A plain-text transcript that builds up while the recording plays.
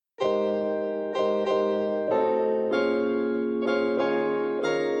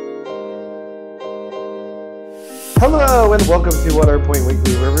Hello and welcome to What Our Point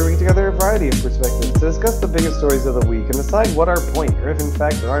Weekly, where we bring together a variety of perspectives to discuss the biggest stories of the week and decide what our point, or if in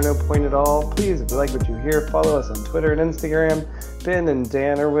fact there are no point at all. Please, if you like what you hear, follow us on Twitter and Instagram. Ben and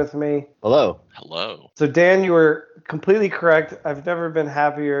Dan are with me. Hello. Hello. So Dan, you were completely correct. I've never been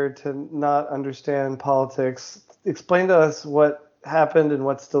happier to not understand politics. Explain to us what happened and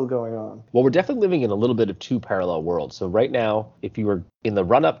what's still going on. Well, we're definitely living in a little bit of two parallel worlds. So right now, if you were in the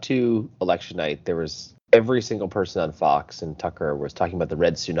run-up to election night, there was every single person on Fox and Tucker was talking about the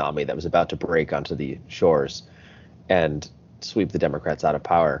red tsunami that was about to break onto the shores and sweep the Democrats out of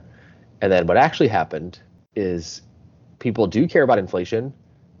power. And then what actually happened is people do care about inflation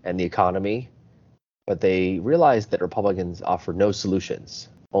and the economy, but they realized that Republicans offer no solutions,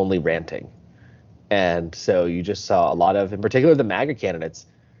 only ranting. And so you just saw a lot of, in particular, the MAGA candidates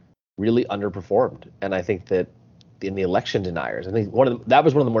really underperformed. And I think that in the election deniers, I think that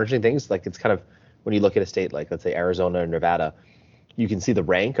was one of the more interesting things. Like, it's kind of, when you look at a state like, let's say, Arizona or Nevada, you can see the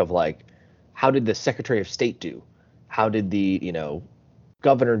rank of, like, how did the Secretary of State do? How did the,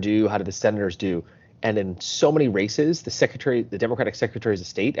 governor do? How did the senators do? And in so many races, the Democratic secretaries of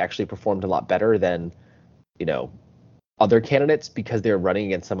state actually performed a lot better than, other candidates, because they were running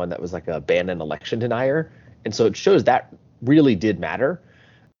against someone that was like a Bannon election denier. And so it shows that really did matter.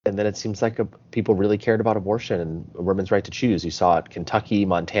 And then it seems like people really cared about abortion and a woman's right to choose. You saw it, Kentucky,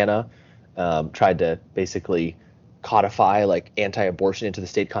 Montana, tried to basically codify like anti-abortion into the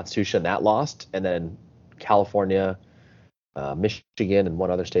state constitution. That lost. And then California, Michigan, and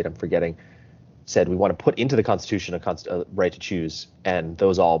one other state I'm forgetting said we want to put into the constitution a right to choose. And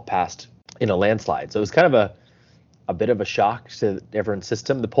those all passed in a landslide. So it was kind of a bit of a shock to everyone's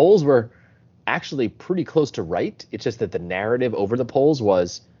system. The polls were actually pretty close to right. It's just that the narrative over the polls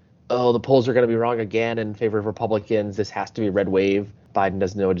was, oh, the polls are going to be wrong again in favor of Republicans. This has to be a red wave. Biden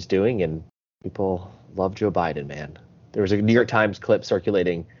doesn't know what he's doing. And people love Joe Biden, man. There was a New York Times clip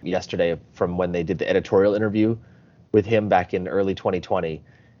circulating yesterday from when they did the editorial interview with him back in early 2020.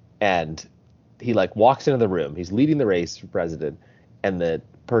 And he walks into the room. He's leading the race for president. And the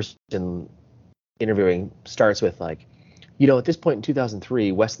person interviewing starts with at this point in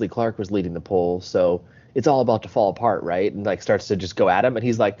 2003, Wesley Clark was leading the poll, so it's all about to fall apart, right? And starts to just go at him, and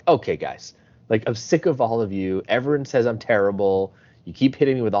he's like, okay, guys, I'm sick of all of you. Everyone says I'm terrible. You keep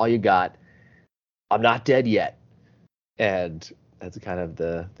hitting me with all you got. I'm not dead yet. And that's kind of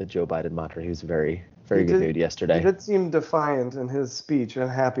the Joe Biden mantra. He was very, very good mood yesterday. He did seem defiant in his speech and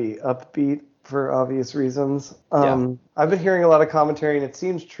happy, upbeat, for obvious reasons. I've been hearing a lot of commentary, and it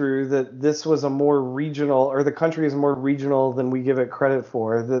seems true that this was a more regional, or the country is more regional than we give it credit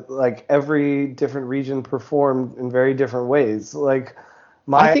for, that every different region performed in very different ways.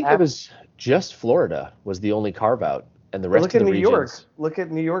 I think it was just Florida was the only carve out, and the rest of the regions. Look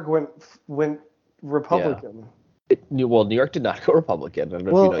at New York went Republican. Yeah. New York did not go Republican. I don't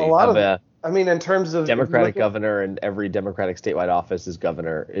know if you have in terms of Democratic governor, and every Democratic statewide office is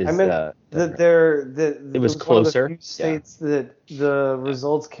governor. It was closer. One of the few states that the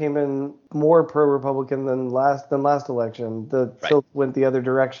results came in more pro-Republican than last election. The tilt went the other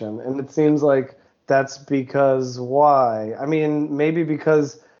direction, and it seems like that's because why? I mean, maybe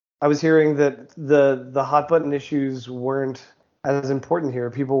because I was hearing that the hot button issues weren't as important here.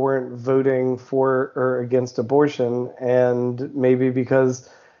 People weren't voting for or against abortion, and maybe because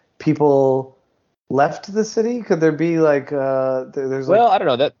people left the city. Could there be I don't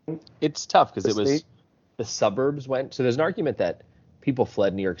know, that it's tough because it was the suburbs went. So there's an argument that people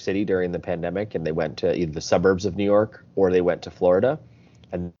fled New York City during the pandemic, and they went to either the suburbs of New York or they went to Florida,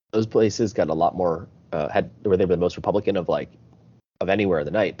 and those places got a lot more where they were the most Republican of anywhere in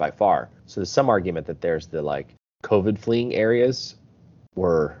the night by far. So there's some argument that there's the COVID fleeing areas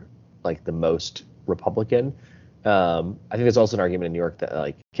were the most Republican. I think there's also an argument in New York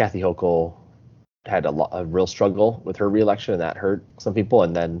that Kathy Hochul had a real struggle with her reelection, and that hurt some people.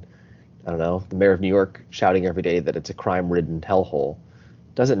 And then, I don't know, the mayor of New York shouting every day that it's a crime-ridden hellhole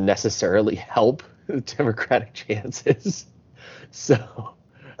doesn't necessarily help the Democratic chances. So,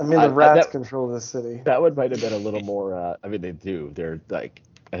 the rats control this city. That one might have been a little more. They do. They're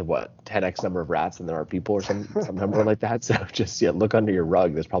 10x number of rats than there are people, or some number like that. So just look under your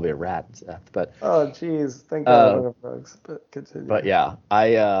rug. There's probably a rat, Seth. But geez, thank God I don't have rugs. But continue. But yeah,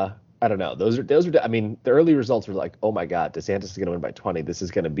 I don't know. Those are. The early results were oh my God, DeSantis is going to win by 20. This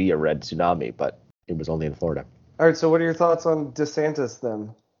is going to be a red tsunami. But it was only in Florida. All right. So what are your thoughts on DeSantis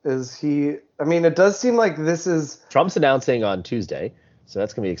then? Is he? It does seem like this is Trump's announcing on Tuesday, so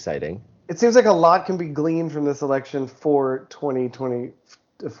that's going to be exciting. It seems like a lot can be gleaned from this election for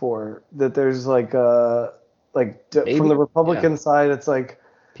 2024. That there's from the Republican side, it's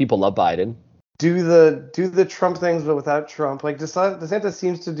people love Biden. do the Trump things but without Trump. Like DeSantis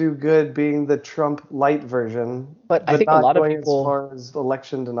seems to do good being the Trump light version, But I but think a not lot of going as people, far as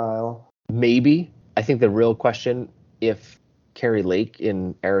election denial. maybe. I think the real question, if Carrie Lake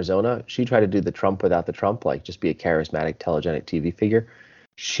in Arizona, she tried to do the Trump without the Trump, like just be a charismatic, telegenic TV figure.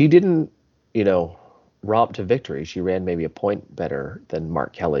 She didn't, romp to victory. She ran maybe a point better than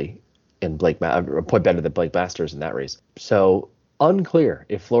Mark Kelly and a point better than Blake Masters in that race. So unclear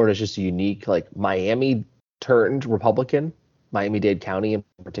if Florida is just a unique, like Miami turned Republican, Miami-Dade County in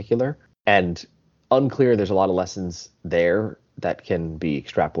particular, and unclear. There's a lot of lessons there that can be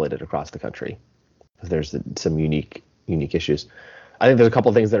extrapolated across the country. There's some unique issues. I think there's a couple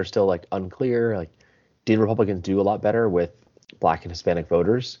of things that are still like unclear. Like, did Republicans do a lot better with Black and Hispanic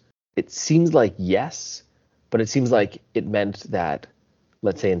voters? It seems like yes, but it seems like it meant that,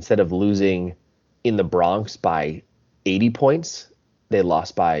 let's say, instead of losing in the Bronx by 80 points, they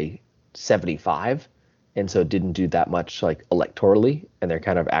lost by 75, and so it didn't do that much like electorally, and they're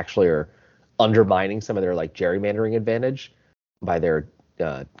kind of actually are undermining some of their like gerrymandering advantage by their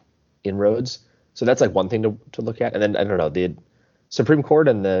inroads. So that's like one thing to look at. And then I don't know, the Supreme Court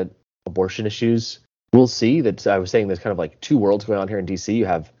and the abortion issues, we'll see. That I was saying there's kind of like two worlds going on here in DC. You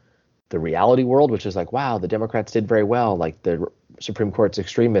have the reality world, which is like, wow, the Democrats did very well. Like the Supreme Court's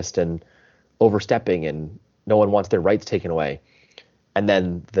extremist and overstepping and no one wants their rights taken away. And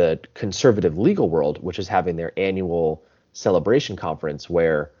then the conservative legal world, which is having their annual celebration conference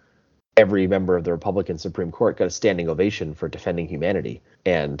where every member of the Republican Supreme Court got a standing ovation for defending humanity.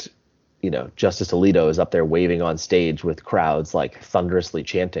 And, Justice Alito is up there waving on stage with crowds like thunderously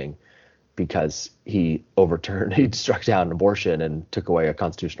chanting because he struck down abortion and took away a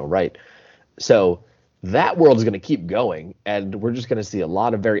constitutional right. So that world is going to keep going, and we're just going to see a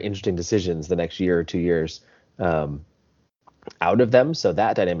lot of very interesting decisions the next year or 2 years out of them. So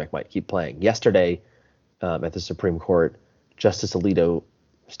that dynamic might keep playing. Yesterday at the Supreme Court, Justice Alito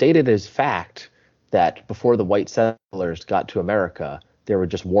stated as fact that before the white settlers got to America, there were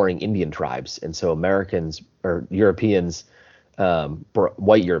just warring Indian tribes. And so Americans or Europeans,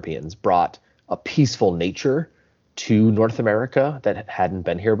 white Europeans, brought a peaceful nature to North America that hadn't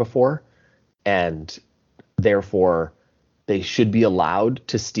been here before. And therefore, they should be allowed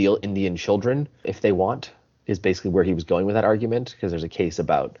to steal Indian children if they want, is basically where he was going with that argument, because there's a case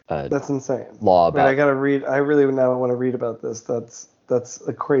about that's insane. Law about. Wait, I gotta read. I really now want to read about this. That's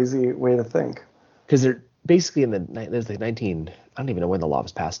a crazy way to think. Because they're basically there's like I don't even know when the law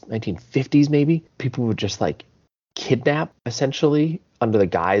was passed, 1950s maybe. People would just like kidnap essentially under the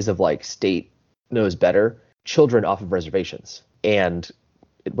guise of like state knows better children off of reservations. And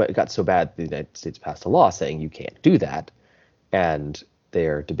it got so bad the United States passed a law saying you can't do that. And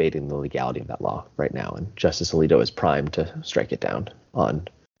they're debating the legality of that law right now. And Justice Alito is primed to strike it down on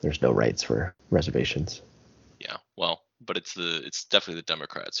there's no rights for reservations. Yeah, well, but it's definitely the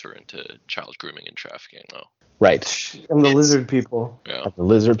Democrats who are into child grooming and trafficking, though. Right. And the lizard people. Yeah. The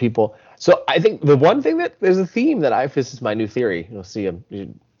lizard people. So I think the one thing that there's a theme that this is my new theory. You'll see,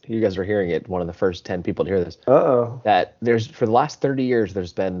 you guys are hearing it. One of the first 10 people to hear this. Uh-oh. That there's, for the last 30 years,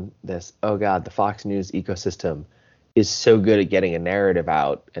 there's been this, oh God, the Fox News ecosystem is so good at getting a narrative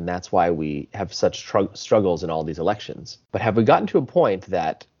out. And that's why we have such struggles in all these elections. But have we gotten to a point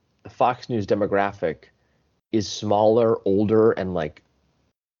that the Fox News demographic is smaller, older, and like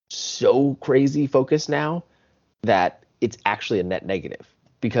so crazy focused now that it's actually a net negative?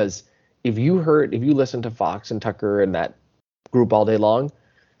 Because if you listen to Fox and Tucker and that group all day long,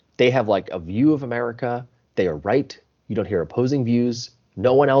 they have like a view of America. They are right. You don't hear opposing views.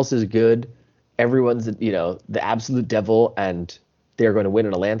 No one else is good. Everyone's, the absolute devil, and they're going to win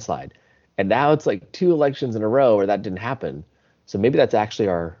in a landslide. And now it's like 2 elections in a row where that didn't happen. So maybe that's actually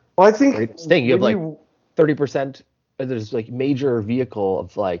our greatest thing. You have like 30%. There's like major vehicle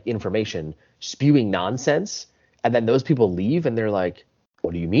of like information spewing nonsense. And then those people leave and they're like,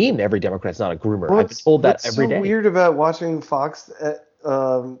 what do you mean every Democrat's not a groomer? I've been told that every day. What's so weird about watching Fox,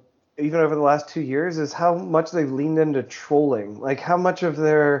 even over the last 2 years, is how much they've leaned into trolling. Like how much of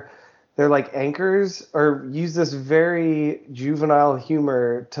their like anchors or use this very juvenile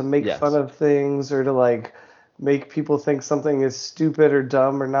humor to make fun of things or to like make people think something is stupid or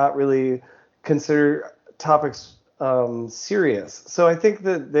dumb or not really consider topics serious. So I think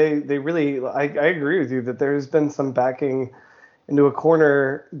that they really, I agree with you that there's been some backing into a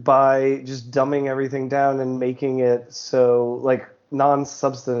corner by just dumbing everything down and making it so like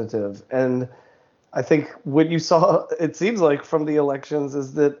non-substantive. And I think what you saw, it seems like from the elections,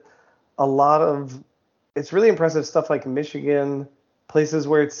 is that a lot of, it's really impressive stuff like Michigan, places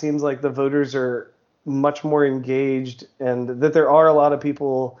where it seems like the voters are much more engaged and that there are a lot of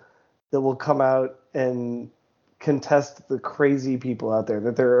people that will come out and contest the crazy people out there,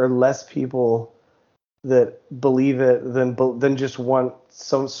 that there are less people that believe it than just want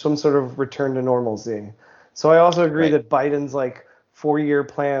some sort of return to normalcy. So I also agree that Biden's like 4-year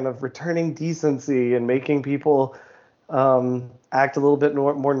plan of returning decency and making people act a little bit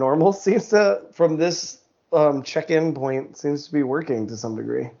more normal seems to, from this check-in point, seems to be working to some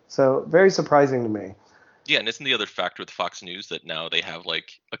degree. So very surprising to me. Yeah, and isn't the other factor with Fox News that now they have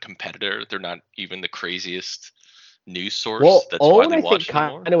like a competitor? They're not even the craziest news source that's widely watched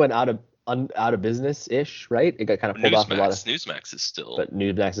anymore. Kind of went out of business-ish, right? It got kind of pulled off a lot of. Newsmax is still. But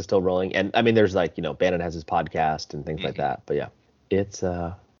Newsmax is still rolling, and I mean, there's like Bannon has his podcast and things like that. But yeah, it's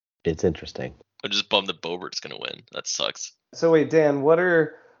interesting. I'm just bummed that Boebert's gonna win. That sucks. So wait, Dan,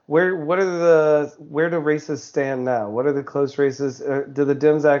 where do races stand now? What are the close races? Do the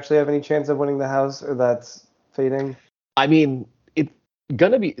Dems actually have any chance of winning the House, or that's fading? I mean, it's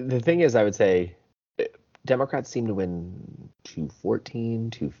gonna be. The thing is, I would say Democrats seem to win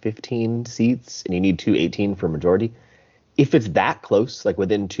 214, 215 seats, and you need 218 for a majority. If it's that close, like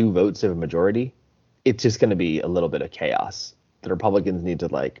within 2 votes of a majority, it's just going to be a little bit of chaos. The Republicans need to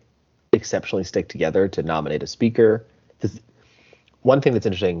like exceptionally stick together to nominate a speaker. One thing that's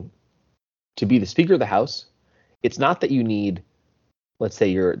interesting, to be the Speaker of the House, it's not that you need, let's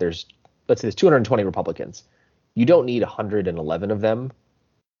say there's 220 Republicans. You don't need 111 of them.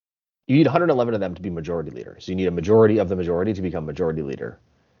 You need 111 of them to be majority leader. So you need a majority of the majority to become majority leader.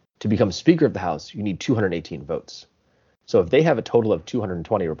 To become Speaker of the House, you need 218 votes. So if they have a total of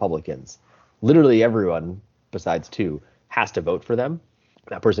 220 Republicans, literally everyone besides 2 has to vote for them,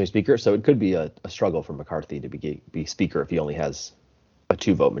 that person to be Speaker. So it could be a struggle for McCarthy to be Speaker if he only has a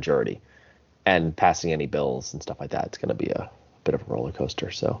 2-vote majority. And passing any bills and stuff like that, it's going to be a bit of a roller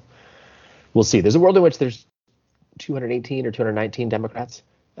coaster. So we'll see. There's a world in which there's 218 or 219 Democrats.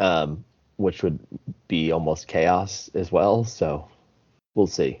 Which would be almost chaos as well. So we'll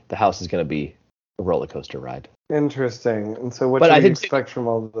see. The House is going to be a roller coaster ride. Interesting. And so what should we expect from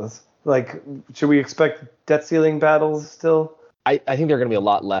all of this? Like, should we expect debt ceiling battles still? I think there are going to be a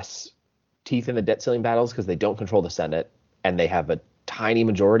lot less teeth in the debt ceiling battles because they don't control the Senate and they have a tiny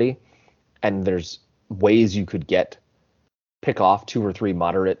majority. And there's ways you could pick off 2 or 3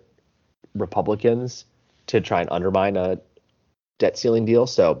 moderate Republicans to try and undermine a debt ceiling deal.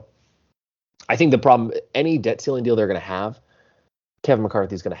 So I think the problem, any debt ceiling deal they're going to have, Kevin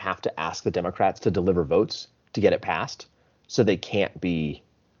McCarthy is going to have to ask the Democrats to deliver votes to get it passed. So they can't be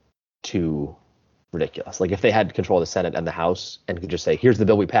too ridiculous. Like if they had control of the Senate and the House and could just say, here's the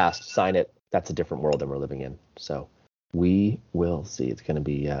bill we passed, sign it, that's a different world than we're living in. So we will see. It's going to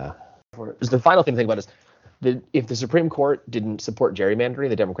be the final thing to think about is if the Supreme Court didn't support gerrymandering,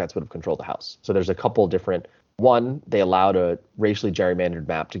 the Democrats would have controlled the House. So there's a couple different. One, they allowed a racially gerrymandered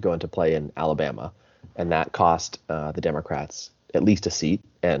map to go into play in Alabama, and that cost the Democrats at least a seat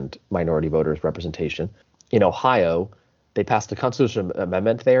and minority voters representation. In Ohio, they passed a constitutional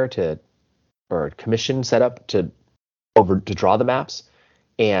amendment there or a commission set up to draw the maps,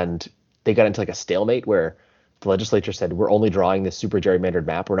 and they got into like a stalemate where the legislature said, we're only drawing this super gerrymandered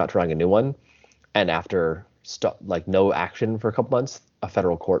map, we're not drawing a new one. And after no action for a couple months, a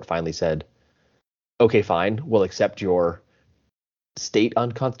federal court finally said, okay, fine, we'll accept your state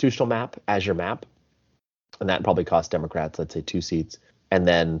unconstitutional map as your map. And that probably cost Democrats, let's say, 2 seats. And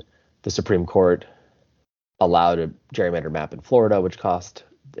then the Supreme Court allowed a gerrymandered map in Florida,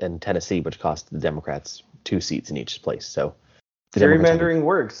 and Tennessee, which cost the Democrats 2 seats in each place. So gerrymandering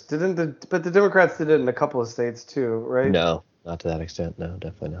works. But the Democrats did it in a couple of states too, right? No, not to that extent. No,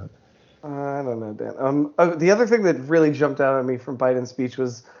 definitely not. I don't know, Dan. The other thing that really jumped out at me from Biden's speech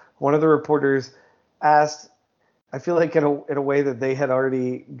was one of the reporters asked, I feel like in a way that they had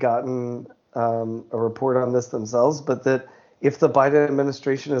already gotten a report on this themselves, but that if the Biden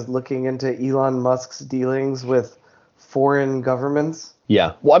administration is looking into Elon Musk's dealings with foreign governments.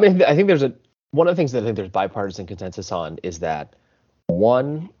 Yeah. Well, I mean, I think one of the things that I think there's bipartisan consensus on is that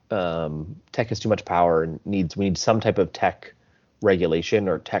one, tech has too much power and we need some type of tech regulation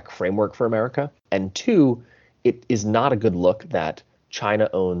or tech framework for America. And 2, it is not a good look that China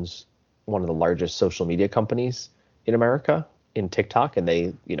owns one of the largest social media companies in America in TikTok, and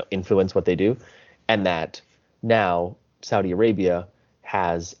they, influence what they do. And that now Saudi Arabia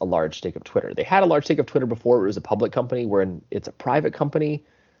has a large stake of Twitter. They had a large stake of Twitter before it was a public company, it's a private company.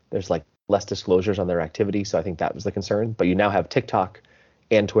 There's like less disclosures on their activity. So I think that was the concern. But you now have TikTok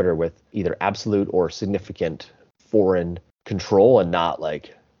and Twitter with either absolute or significant foreign control and not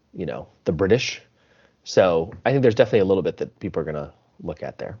like, the British. So I think there's definitely a little bit that people are going to look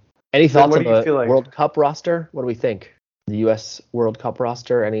at there. Any thoughts on the World Cup roster? What do we think? The U.S. World Cup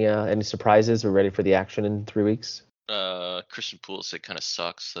roster, any surprises? We're ready for the action in 3 weeks? Christian Pulisic kind of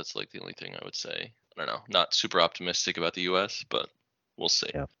sucks. That's like the only thing I would say. I don't know. Not super optimistic about the U.S., but we'll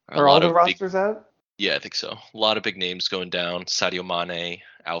see. Yeah. Are all the rosters out? Yeah, I think so. A lot of big names going down. Sadio Mane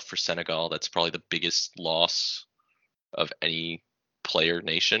out for Senegal. That's probably the biggest loss of any player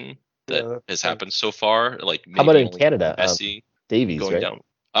nation that has happened so far. Like maybe how about in Canada? Messi Davies going right? down.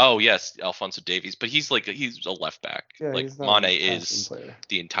 Oh yes, Alphonso Davies, but he's a left back. Yeah, like Mane is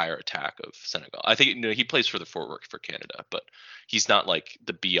the entire attack of Senegal. I think he plays for the forward for Canada, but he's not like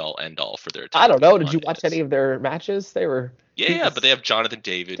the be all end all for their attack. I don't know. Did you watch any of their matches? They were but they have Jonathan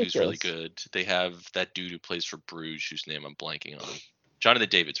David, who's really good. They have that dude who plays for Bruges, whose name I'm blanking on. Jonathan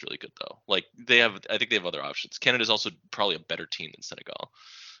David's really good though. Like I think they have other options. Canada's also probably a better team than Senegal,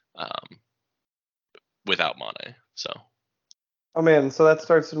 without Mane. So. Oh man, so that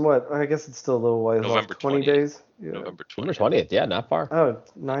starts in what? I guess it's still a little while. November 20 days. Yeah. November 20th. Yeah, not far. Oh,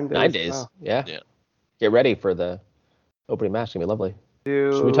 9 days. 9 days. Wow. Yeah. Get ready for the opening match. It's gonna be lovely.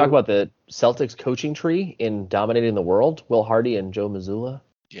 Should we talk about the Celtics coaching tree in dominating the world? Will Hardy and Joe Mazzulla.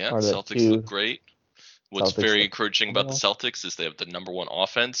 Yeah, Celtics look great. What's very encouraging about the Celtics is they have the number one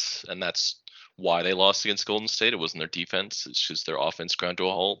offense, and that's why they lost against Golden State. It wasn't their defense; it's just their offense ground to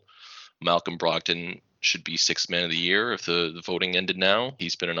a halt. Malcolm Brogdon should be sixth man of the year if the voting ended now.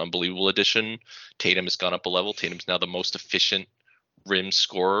 He's been an unbelievable addition. Tatum has gone up a level. Tatum's now the most efficient rim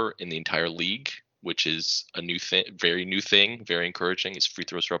scorer in the entire league, which is a very new thing, very encouraging. His free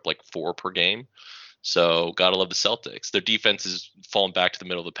throws are up like 4 per game. So gotta love the Celtics. Their defense is falling back to the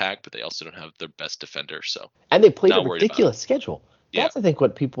middle of the pack, but they also don't have their best defender. And they played a ridiculous schedule. That's I think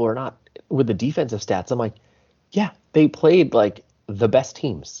what people are not with the defensive stats. I'm like, yeah, they played like the best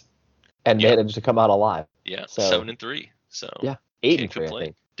teams. And managed to come out alive. Yeah, so, 7-3. So 8-3. I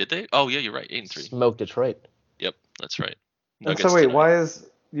think. Did they? Oh yeah, you're right. 8-3. Smoked Detroit. Yep, that's right. And so wait,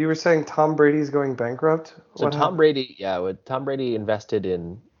 you were saying Tom Brady's going bankrupt? So Tom Brady invested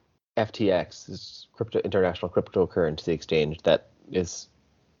in FTX, this international cryptocurrency exchange that is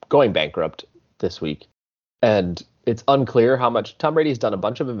going bankrupt this week, and it's unclear how much. Tom Brady's done a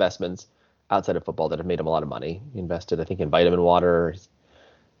bunch of investments outside of football that have made him a lot of money. He invested, I think, in vitamin water.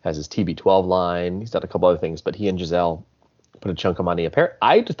 Has his TB12 line. He's done a couple other things, but he and Giselle put a chunk of money.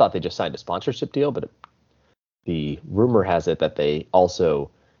 I just thought they just signed a sponsorship deal, but the rumor has it that they also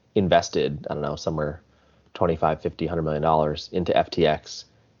invested, I don't know, somewhere $25, $50, $100 million into FTX,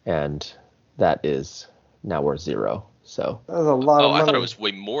 and that is now worth zero. So that was a lot of money. I thought it was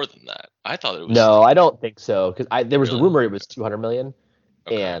way more than that. I thought it was. No, I don't think so, because there was the rumor it was $200 million,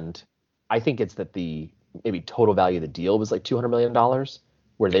 and I think it's that the maybe total value of the deal was like $200 million.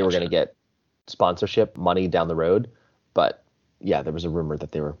 Where they were going to get sponsorship money down the road, but yeah, there was a rumor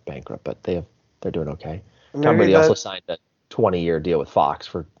that they were bankrupt, but they're doing okay. Tom Brady also signed a 20-year deal with Fox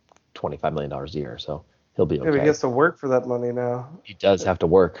for $25 million a year, so he'll be okay. Yeah, he has to work for that money now. He does have to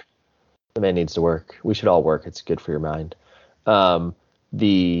work. The man needs to work. We should all work. It's good for your mind. But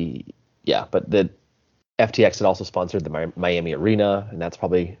the FTX had also sponsored the Miami Arena, and that's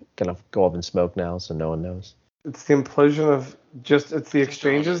probably going to go up in smoke now, so no one knows. It's the implosion of it's the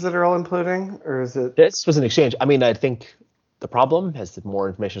exchanges that are all imploding, or is it? This was an exchange. I mean, I think the problem, as more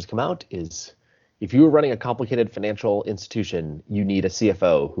information has come out, is if you were running a complicated financial institution, you need a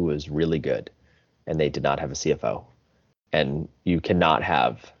CFO who is really good, and they did not have a CFO. And you cannot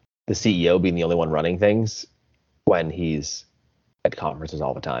have the CEO being the only one running things when he's at conferences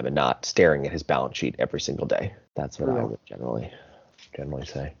all the time and not staring at his balance sheet every single day. That's what I would generally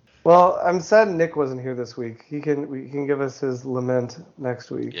say. Well, I'm sad Nick wasn't here this week. He can give us his lament next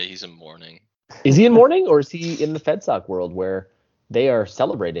week. Yeah, he's in mourning. Is he in mourning, or is he in the FedSoc world where they are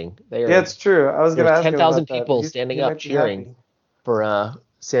celebrating? Yeah, it's true. I was going to ask 10,000 people standing up cheering for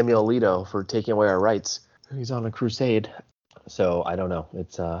Samuel Alito for taking away our rights. He's on a crusade. So I don't know.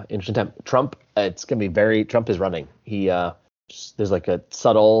 It's interesting time. Trump, it's going to be Trump is running. There's like a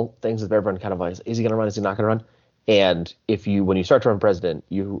subtle things that everyone kind of like, is he going to run? Is he not going to run? And when you start to run president,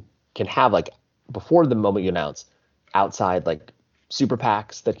 you can have like before the moment you announce outside like super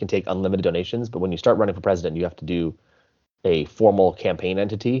PACs that can take unlimited donations. But when you start running for president, you have to do a formal campaign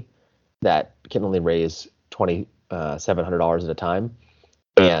entity that can only raise $2,700 at a time.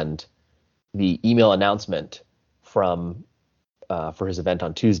 And the email announcement for his event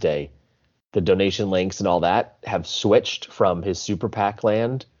on Tuesday, the donation links and all that have switched from his super PAC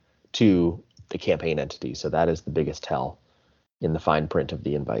land to the campaign entity. So that is the biggest tell in the fine print of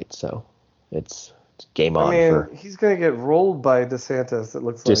the invite. So it's game on. I mean, he's going to get rolled by DeSantis, it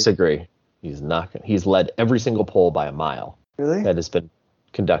looks like. Disagree. He's not. He's led every single poll by a mile. Really? That has been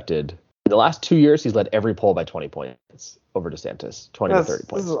conducted. the last 2 years, he's led every poll by 20 points over DeSantis, 20 to 30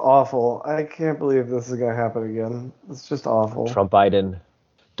 points. This is awful. I can't believe this is going to happen again. It's just awful. Trump, Biden,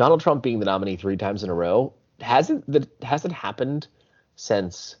 Donald Trump being the nominee 3 times in a row hasn't happened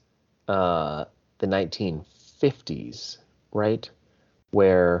since the 1950s, right?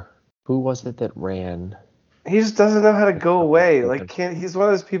 Where who was it that ran? He just doesn't know how to go away. Like, he's one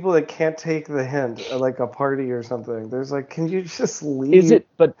of those people that can't take the hint at like a party or something. There's like, can you just leave?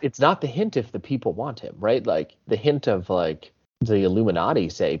 But it's not the hint if the people want him, right? Like the hint of like the Illuminati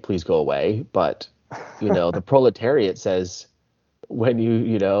say, please go away. But, the proletariat says when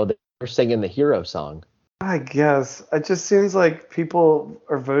they're singing the hero song. I guess. It just seems like people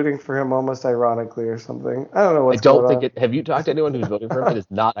are voting for him almost ironically or something. I don't know what's going on. Have you talked to anyone who's voting for him? It is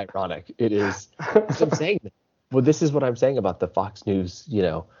not ironic. It is. I'm saying. Well, this is what I'm saying about the Fox News,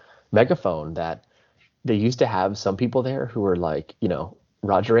 megaphone, that they used to have some people there who were like,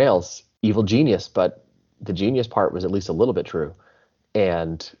 Roger Ailes, evil genius, but the genius part was at least a little bit true.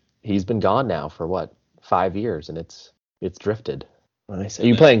 And he's been gone now for 5 years, and it's drifted. Are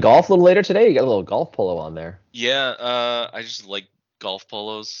you playing golf a little later today? You got a little golf polo on there. Yeah, I just like golf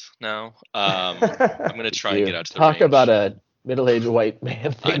polos now. I'm gonna try and get out to the range. Talk about a middle-aged white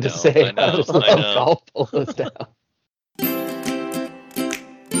man thing to say. I just love golf polos now.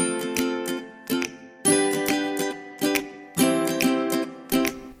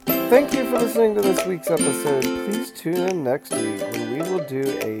 Thank you for listening to this week's episode. Please tune in next week when we will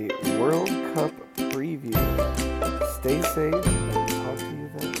do a World Cup preview. Stay safe